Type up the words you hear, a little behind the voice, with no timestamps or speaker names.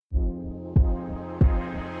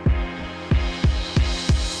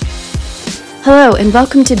Hello, and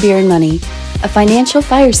welcome to Beer and Money, a financial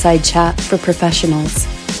fireside chat for professionals.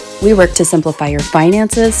 We work to simplify your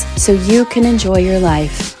finances so you can enjoy your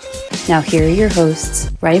life. Now, here are your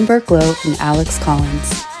hosts, Ryan Burklow and Alex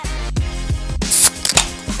Collins.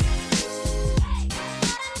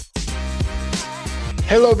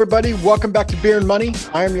 Hello, everybody. Welcome back to Beer and Money.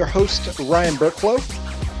 I am your host, Ryan Burklow.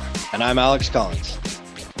 And I'm Alex Collins.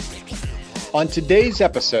 On today's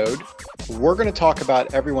episode, we're going to talk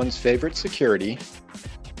about everyone's favorite security,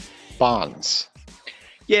 bonds.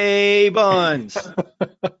 Yay, bonds!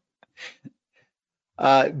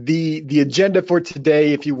 The agenda for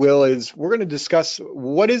today, if you will, is we're going to discuss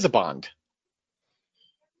what is a bond.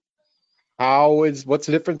 What's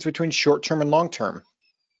the difference between short-term and long-term?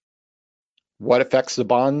 What affects the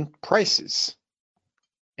bond prices?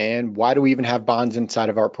 And why do we even have bonds inside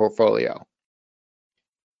of our portfolio?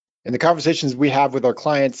 In the conversations we have with our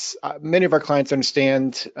clients, many of our clients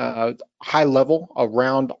understand high level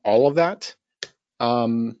around all of that.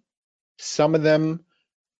 Some of them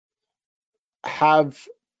have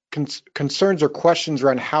concerns or questions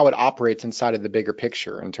around how it operates inside of the bigger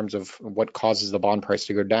picture in terms of what causes the bond price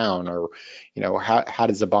to go down, or how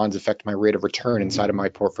does the bonds affect my rate of return inside of my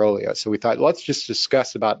portfolio. So we thought, let's just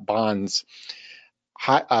discuss about bonds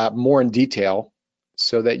more in detail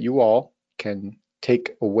so that you all can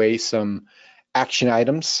take away some action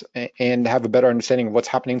items and have a better understanding of what's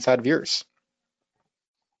happening inside of yours.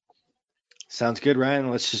 Sounds good,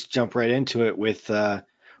 Ryan. Let's just jump right into it with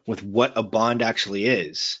what a bond actually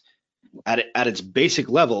is. At its basic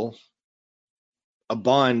level, a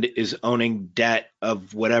bond is owning debt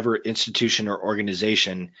of whatever institution or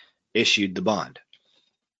organization issued the bond.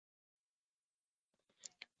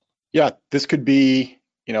 Yeah, this could be,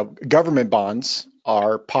 government bonds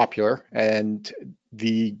are popular, and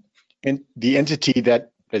the entity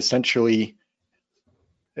that essentially,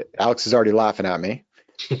 Alex is already laughing at me.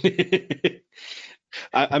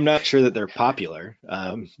 I'm not sure that they're popular.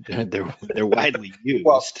 They're widely used.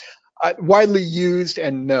 Well, widely used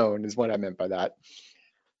and known is what I meant by that.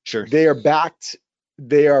 Sure. They are backed.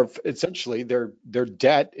 They are essentially their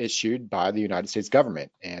debt issued by the United States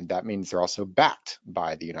government, and that means they're also backed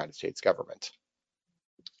by the United States government.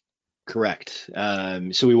 Correct.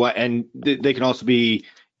 So we want, and they can also be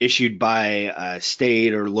issued by a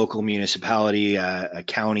state or local municipality, a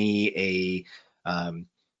county, a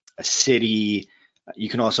city. You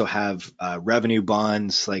can also have revenue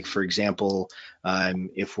bonds, like, for example,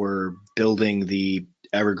 if we're building the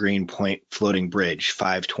Evergreen Point Floating Bridge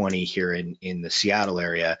 520 here in the Seattle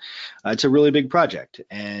area, it's a really big project.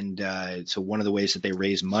 And so one of the ways that they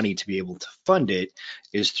raise money to be able to fund it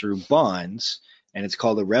is through bonds. And it's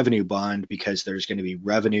called a revenue bond because there's going to be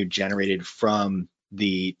revenue generated from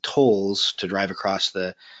the tolls to drive across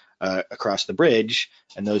the bridge,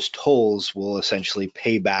 and those tolls will essentially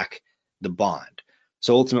pay back the bond.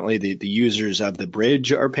 So ultimately, the users of the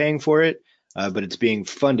bridge are paying for it, but it's being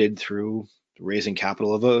funded through raising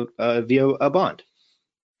capital via a bond.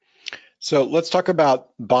 So let's talk about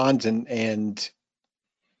bonds and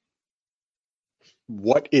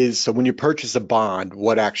so when you purchase a bond,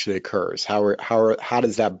 what actually occurs? How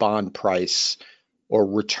does that bond price or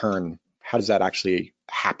return, how does that actually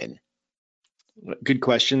happen? Good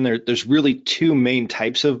question. There's really two main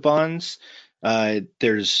types of bonds.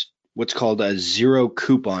 There's what's called a zero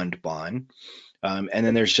coupon bond, and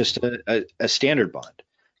then there's just a standard bond.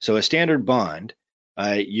 So a standard bond,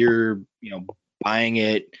 you're buying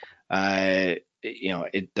it.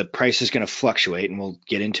 The price is going to fluctuate, and we'll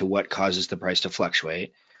get into what causes the price to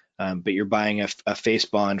fluctuate. But you're buying a face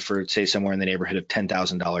bond for, say, somewhere in the neighborhood of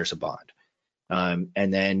 $10,000 a bond.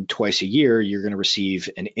 And then twice a year, you're going to receive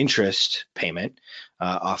an interest payment,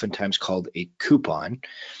 oftentimes called a coupon.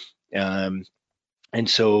 And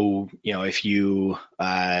so, if you,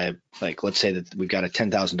 let's say that we've got a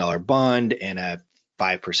 $10,000 bond and a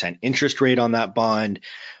 5% interest rate on that bond,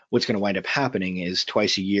 what's going to wind up happening is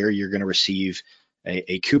twice a year, you're going to receive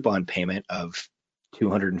a coupon payment of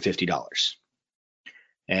 $250.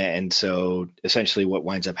 And so essentially what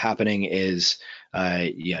winds up happening is,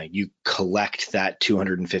 you collect that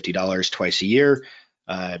 $250 twice a year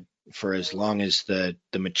for as long as the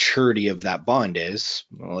maturity of that bond is.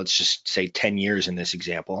 Well, let's just say 10 years in this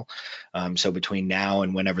example. So between now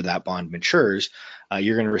and whenever that bond matures,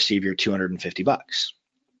 you're going to receive your $250.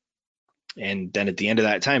 And then at the end of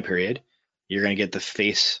that time period, you're going to get the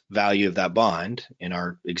face value of that bond, in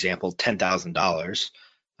our example, $10,000,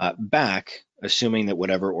 back, assuming that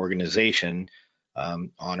whatever organization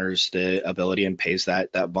honors the ability and pays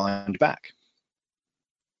that bond back.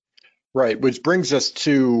 Right, which brings us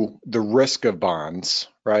to the risk of bonds,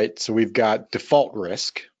 right? So we've got default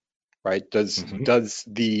risk, right? Does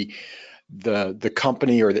the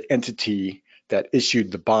company or the entity that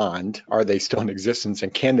issued the bond, are they still in existence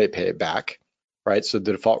and can they pay it back, right? So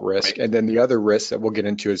the default risk. Right. And then the other risk that we'll get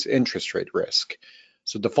into is interest rate risk.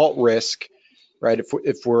 So default risk, right?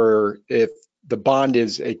 If the bond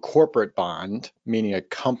is a corporate bond, meaning a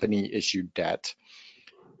company issued debt,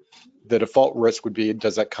 the default risk would be,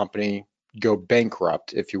 does that company go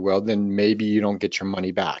bankrupt, if you will? Then maybe you don't get your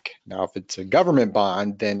money back. Now, if it's a government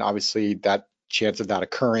bond, then obviously that chance of that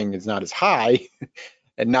occurring is not as high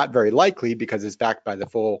and not very likely because it's backed by the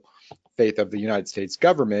full faith of the United States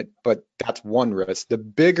government, but that's one risk. The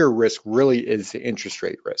bigger risk really is the interest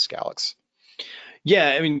rate risk, Alex. Yeah,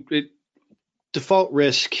 I mean, default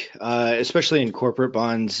risk, especially in corporate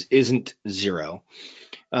bonds, isn't zero.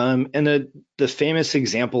 And the famous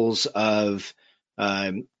examples of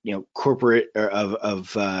corporate or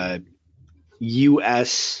of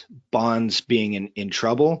U.S. bonds being in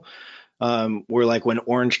trouble were like when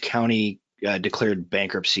Orange County declared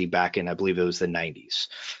bankruptcy back in, I believe it was the 90s,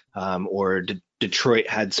 or Detroit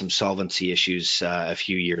had some solvency issues a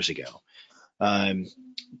few years ago.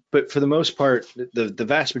 But for the most part, the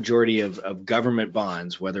vast majority of government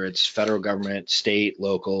bonds, whether it's federal government, state,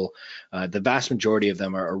 local, the vast majority of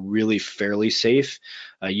them are really fairly safe.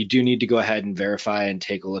 You do need to go ahead and verify and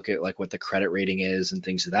take a look at like what the credit rating is and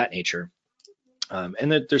things of that nature.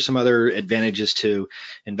 And there's some other advantages to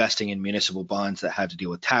investing in municipal bonds that have to deal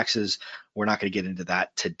with taxes. We're not going to get into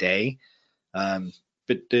that today.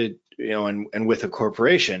 But and with a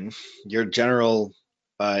corporation, your general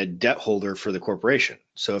debt holder for the corporation.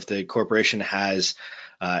 So if the corporation has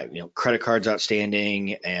credit cards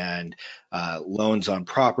outstanding and loans on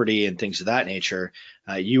property and things of that nature,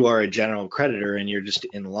 you are a general creditor and you're just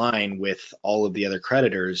in line with all of the other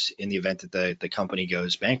creditors in the event that the company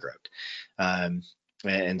goes bankrupt.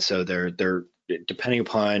 And so they're depending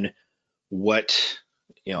upon what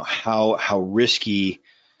how risky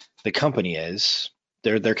the company is,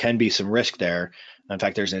 there can be some risk there. In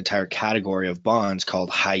fact, there's an entire category of bonds called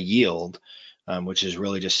high yield, which is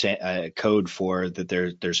really just a code for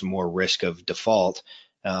that there's more risk of default.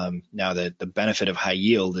 Now, the benefit of high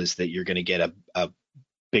yield is that you're going to get a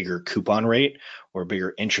bigger coupon rate or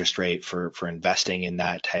bigger interest rate for investing in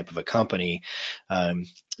that type of a company.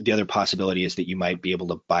 The other possibility is that you might be able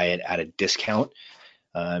to buy it at a discount.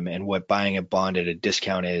 And what buying a bond at a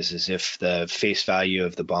discount is if the face value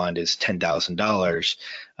of the bond is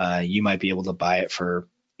 $10,000, you might be able to buy it for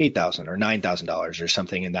 $8,000 or $9,000 or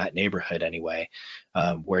something in that neighborhood anyway,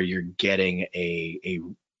 where you're getting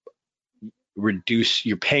you're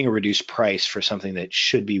paying a reduced price for something that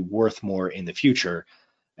should be worth more in the future.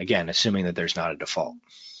 Again, assuming that there's not a default.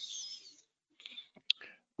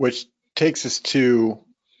 Which takes us to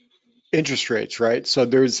interest rates, right? So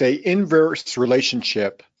there's a inverse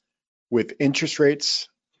relationship with interest rates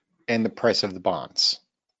and the price of the bonds.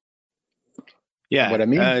 Yeah. What I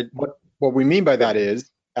mean, what we mean by that is,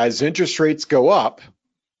 as interest rates go up,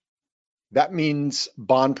 that means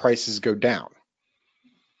bond prices go down.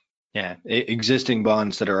 Yeah, existing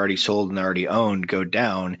bonds that are already sold and already owned go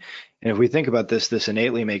down. And if we think about this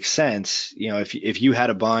innately makes sense. If you had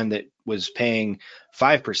a bond that was paying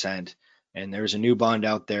 5% and there's a new bond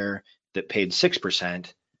out there that paid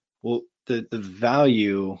 6%, well, the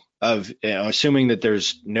value of, assuming that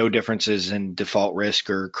there's no differences in default risk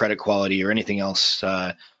or credit quality or anything else,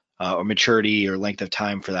 or maturity or length of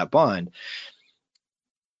time for that bond,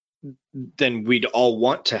 then we'd all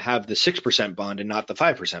want to have the 6% bond and not the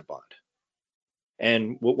 5% bond.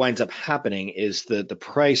 And what winds up happening is the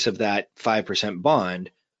price of that 5%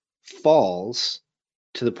 bond falls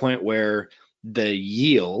to the point where the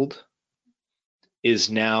yield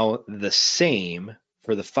is now the same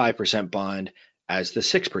for the 5% bond as the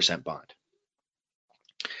 6% bond.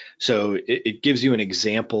 So it gives you an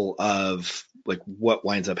example of like what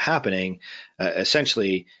winds up happening.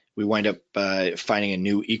 Essentially, we wind up finding a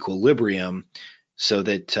new equilibrium so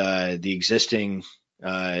that the existing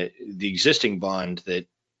bond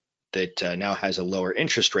that now has a lower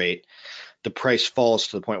interest rate, the price falls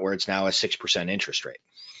to the point where it's now a 6% interest rate.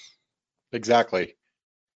 Exactly.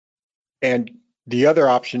 And the other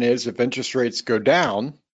option is if interest rates go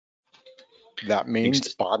down, that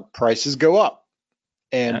means bond prices go up.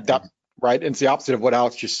 And that, right, it's the opposite of what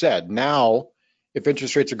Alex just said. Now, if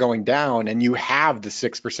interest rates are going down and you have the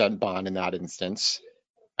 6% bond in that instance,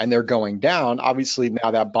 and they're going down, obviously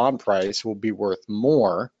now that bond price will be worth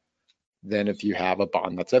more than if you have a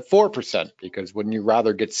bond that's at 4%, because wouldn't you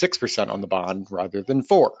rather get 6% on the bond rather than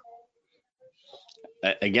 4%?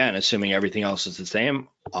 Again, assuming everything else is the same,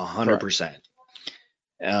 100%.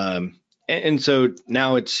 And so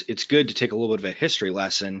now it's good to take a little bit of a history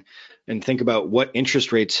lesson and think about what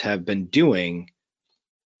interest rates have been doing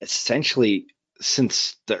essentially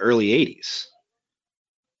since the early 80s.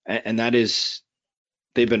 And that is,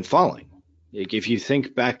 they've been falling. Like if you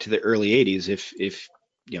think back to the early 80s, if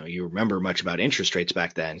you remember much about interest rates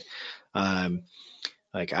back then, um,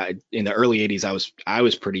 in the early 80s, I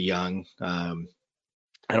was pretty young. I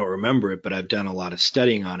don't remember it, but I've done a lot of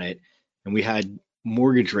studying on it, and we had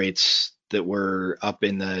mortgage rates that were up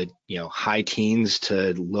in the high teens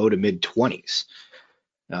to low to mid 20s,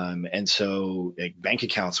 and so bank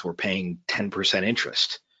accounts were paying 10%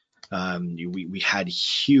 interest. We had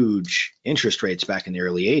huge interest rates back in the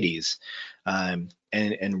early 80s,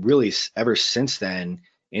 and really ever since then,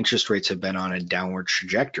 interest rates have been on a downward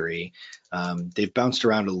trajectory. They've bounced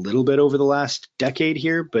around a little bit over the last decade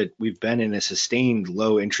here, but we've been in a sustained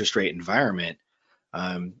low interest rate environment.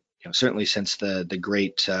 Certainly since the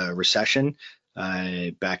Great Recession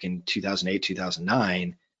back in 2008,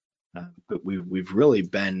 2009. But we've really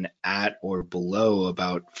been at or below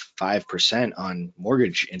about 5% on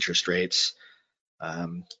mortgage interest rates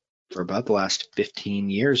for about the last 15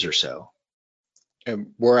 years or so.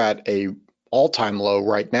 And we're at a all-time low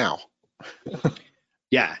right now.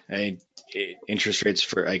 Yeah, interest rates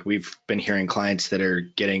for we've been hearing clients that are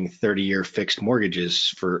getting 30-year fixed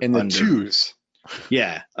mortgages for in the twos.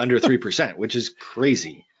 Yeah, under 3%, which is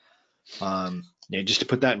crazy. Just to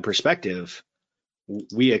put that in perspective,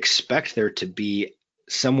 we expect there to be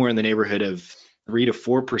somewhere in the neighborhood of 3 to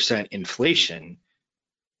 4% inflation,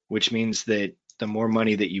 which means that the more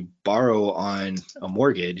money that you borrow on a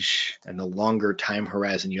mortgage and the longer time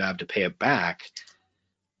horizon you have to pay it back,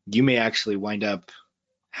 you may actually wind up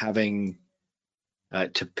having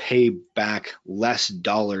to pay back less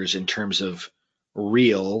dollars in terms of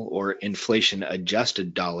real or inflation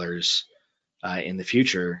adjusted dollars in the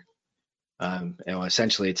future.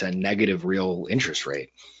 Essentially, it's a negative real interest rate.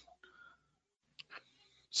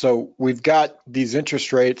 So we've got these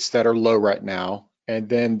interest rates that are low right now, and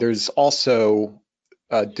then there's also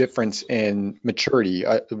a difference in maturity,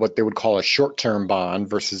 what they would call a short-term bond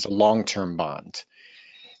versus a long-term bond.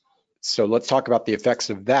 So let's talk about the effects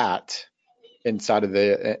of that inside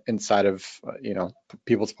of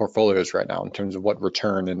people's portfolios right now in terms of what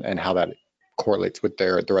return and how that correlates with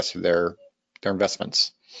the rest of their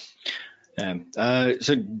investments.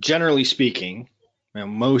 So generally speaking,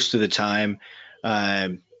 most of the time,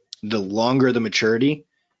 the longer the maturity,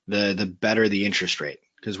 the better the interest rate,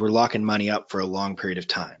 because we're locking money up for a long period of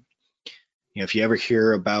time. If you ever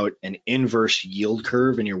hear about an inverse yield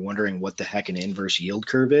curve and you're wondering what the heck an inverse yield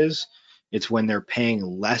curve is, it's when they're paying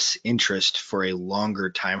less interest for a longer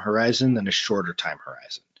time horizon than a shorter time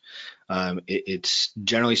horizon. It's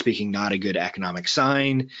generally speaking not a good economic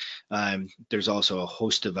sign. There's also a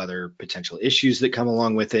host of other potential issues that come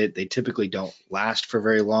along with it. They typically don't last for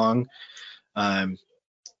very long. But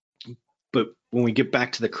when we get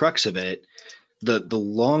back to the crux of it, the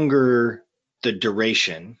longer the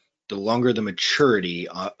duration, the longer the maturity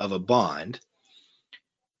of a bond,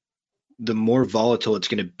 the more volatile it's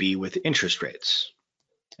going to be with interest rates.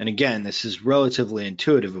 And again, this is relatively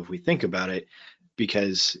intuitive if we think about it,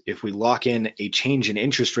 because if we lock in a change in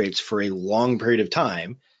interest rates for a long period of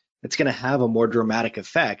time, it's going to have a more dramatic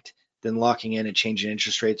effect than locking in a change in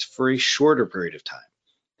interest rates for a shorter period of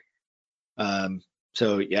time.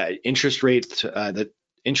 Interest rates, the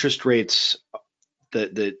interest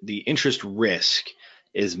risk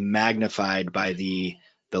is magnified by the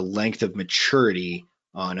length of maturity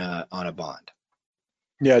on a bond.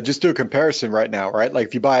 Yeah, just do a comparison right now, right? Like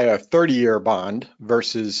if you buy a 30-year bond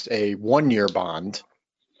versus a 1-year bond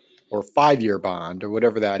or 5-year bond or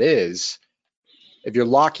whatever that is, if you're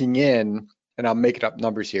locking in, and I'm making up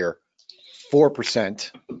numbers here,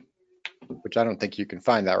 4%, which I don't think you can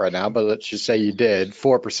find that right now, but let's just say you did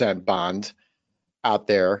 4% bond out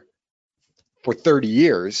there for 30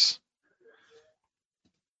 years,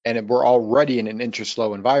 and we're already in an interest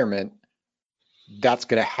low environment, that's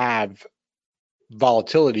going to have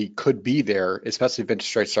volatility could be there, especially if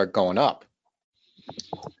interest rates start going up.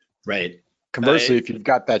 Right. Conversely, if you've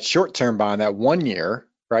got that short-term bond, that 1 year,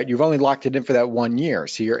 right, you've only locked it in for that 1 year.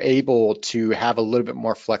 So you're able to have a little bit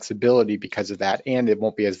more flexibility because of that, and it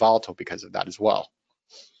won't be as volatile because of that as well.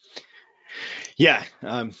 Yeah.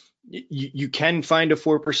 You can find a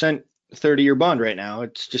 4% 30-year bond right now.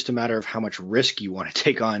 It's just a matter of how much risk you want to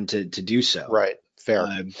take on to do so. Right.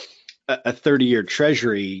 Fair. A 30-year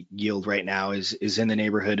treasury yield right now is in the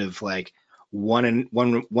neighborhood of like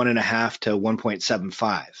 1.5 to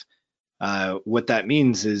 1.75. What that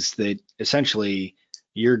means is that essentially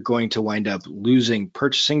you're going to wind up losing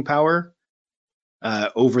purchasing power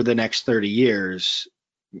over the next 30 years,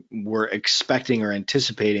 we're expecting or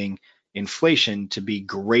anticipating inflation to be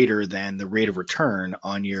greater than the rate of return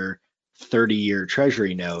on your 30-year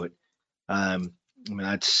treasury note. I mean,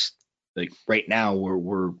 that's like right now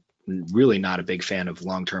we're really not a big fan of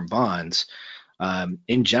long-term bonds.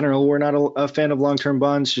 In general, we're not a fan of long-term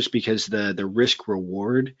bonds just because the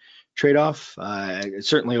risk-reward trade-off,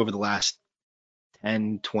 certainly over the last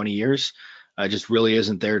 10, 20 years, just really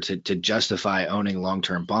isn't there to justify owning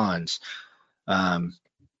long-term bonds,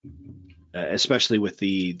 especially with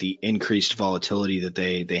the increased volatility that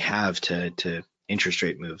they have to interest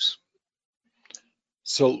rate moves.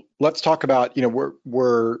 So let's talk about,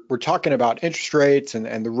 we're talking about interest rates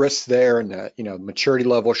and the risks there, and the, maturity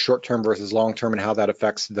level, short-term versus long-term, and how that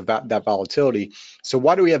affects that volatility. So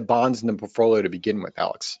why do we have bonds in the portfolio to begin with,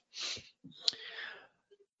 Alex?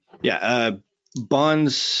 Yeah,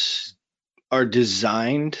 bonds are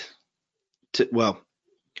designed to,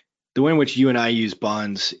 the way in which you and I use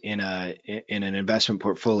bonds in an investment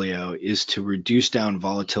portfolio is to reduce down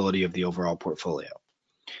volatility of the overall portfolio.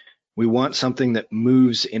 We want something that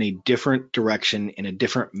moves in a different direction, in a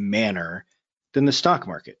different manner than the stock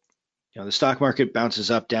market. The stock market bounces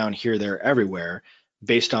up, down, here, there, everywhere,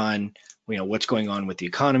 based on what's going on with the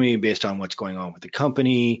economy, based on what's going on with the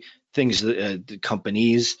company, the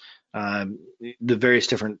companies, the various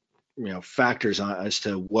different factors as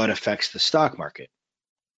to what affects the stock market.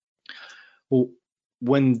 Well,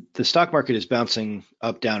 when the stock market is bouncing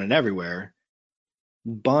up, down, and everywhere,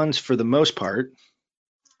 bonds, for the most part,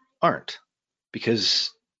 aren't,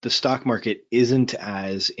 because the stock market isn't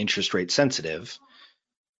as interest rate sensitive.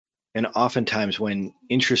 And oftentimes when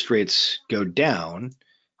interest rates go down,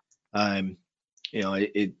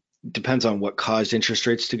 it depends on what caused interest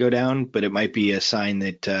rates to go down, but it might be a sign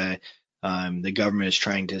that the government is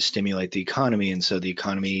trying to stimulate the economy, and so the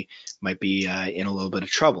economy might be in a little bit of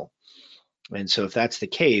trouble. And so if that's the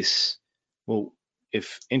case, well,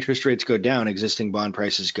 if interest rates go down, existing bond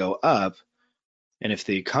prices go up. And if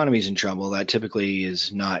the economy is in trouble, that typically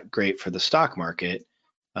is not great for the stock market.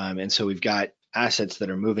 And so we've got assets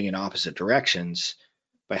that are moving in opposite directions.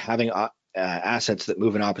 By having assets that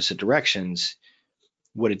move in opposite directions,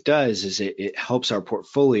 what it does is it helps our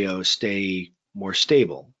portfolio stay more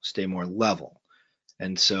stable, stay more level.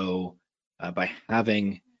 And so by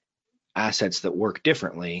having assets that work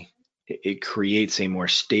differently, it creates a more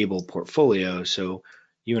stable portfolio. So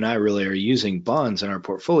you and I really are using bonds in our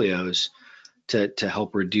portfolios to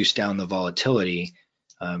help reduce down the volatility.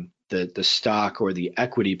 The stock or the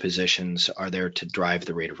equity positions are there to drive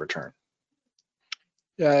the rate of return.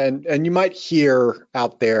 Yeah, and you might hear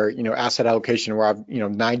out there, asset allocation where I've,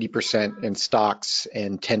 90% in stocks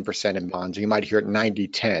and 10% in bonds. You might hear it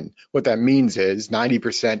 90-10. What that means is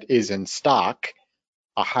 90% is in stock,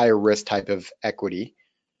 a higher risk type of equity,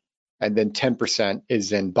 and then 10%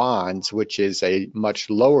 is in bonds, which is a much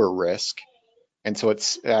lower risk. And so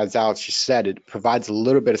it's, as Alex just said, it provides a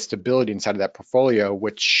little bit of stability inside of that portfolio,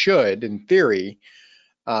 which should, in theory,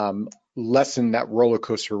 lessen that roller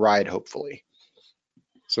coaster ride, hopefully.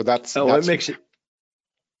 So it makes it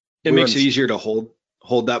easier to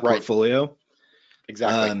hold that portfolio. Right.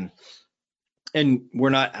 Exactly. And we're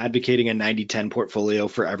not advocating a 90-10 portfolio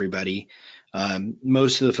for everybody.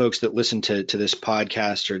 Most of the folks that listen to this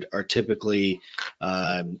podcast are typically,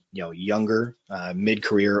 younger,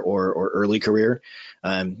 mid-career or early career.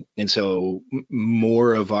 And so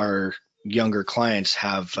more of our younger clients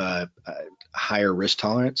have a higher risk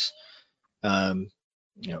tolerance.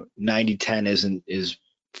 90-10 is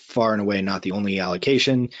far and away not the only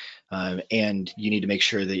allocation. And you need to make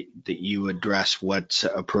sure that you address what's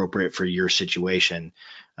appropriate for your situation.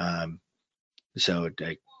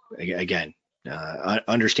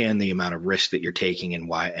 Understand the amount of risk that you're taking and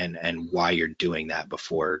why you're doing that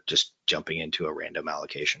before just jumping into a random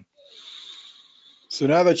allocation. So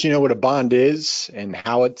now that you know what a bond is and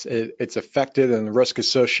how it's affected and the risk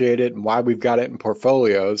associated and why we've got it in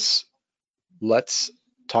portfolios, let's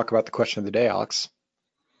talk about the question of the day, Alex.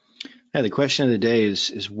 Yeah, the question of the day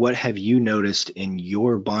is what have you noticed in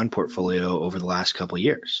your bond portfolio over the last couple of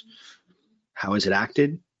years? How has it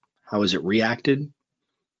acted? How has it reacted?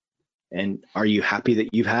 And are you happy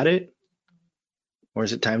that you've had it? Or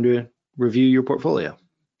is it time to review your portfolio?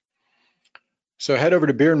 So head over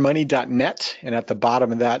to beerandmoney.net, and at the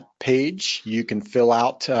bottom of that page, you can fill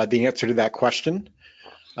out the answer to that question,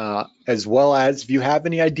 as well as if you have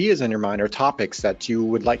any ideas in your mind or topics that you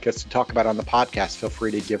would like us to talk about on the podcast, feel free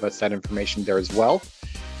to give us that information there as well.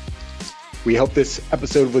 We hope this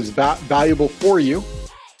episode was valuable for you.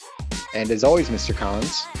 And as always, Mr.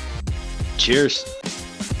 Collins, cheers.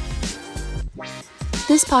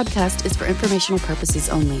 This podcast is for informational purposes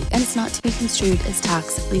only and is not to be construed as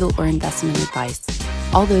tax, legal, or investment advice.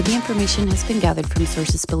 Although the information has been gathered from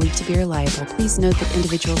sources believed to be reliable, please note that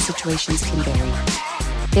individual situations can vary.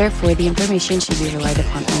 Therefore, the information should be relied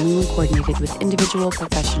upon only when coordinated with individual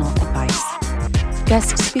professional advice.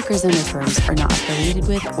 Guest speakers and their firms are not affiliated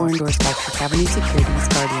with or endorsed by Park Avenue Securities,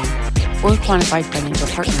 Guardian, or Quantified Financial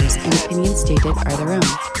Partners, and opinions stated are their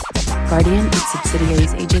own. Guardian, its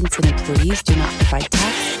subsidiaries, agents, and employees do not provide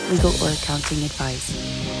tax, legal, or accounting advice.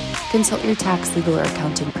 Consult your tax, legal, or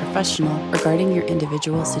accounting professional regarding your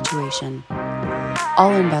individual situation.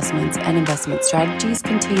 All investments and investment strategies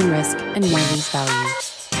contain risk and may lose value.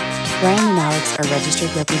 Ryan and Alex are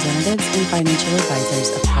registered representatives and financial advisors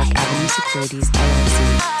of Park Avenue Securities,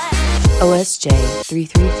 LLC. OSJ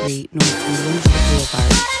 333 North Cleveland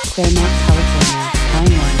Boulevard, Claremont, California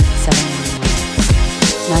 91711.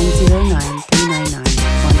 909-399-1100.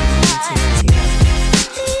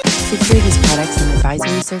 Securities products and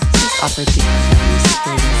advisory services offered through Park Avenue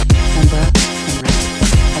Securities, FINRA,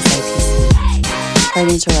 SIPC.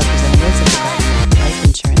 Financial representatives of the Guardian Life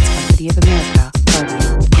Insurance Company of America, Guardian,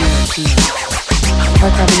 New York, New York.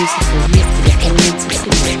 Park Avenue Securities is a affiliate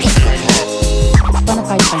subsidiary of Guardian.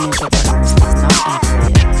 Quantified Financial Partners is not an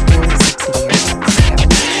affiliate or a subsidiary of Park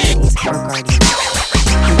Avenue Securities or Guardian.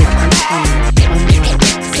 Under 2020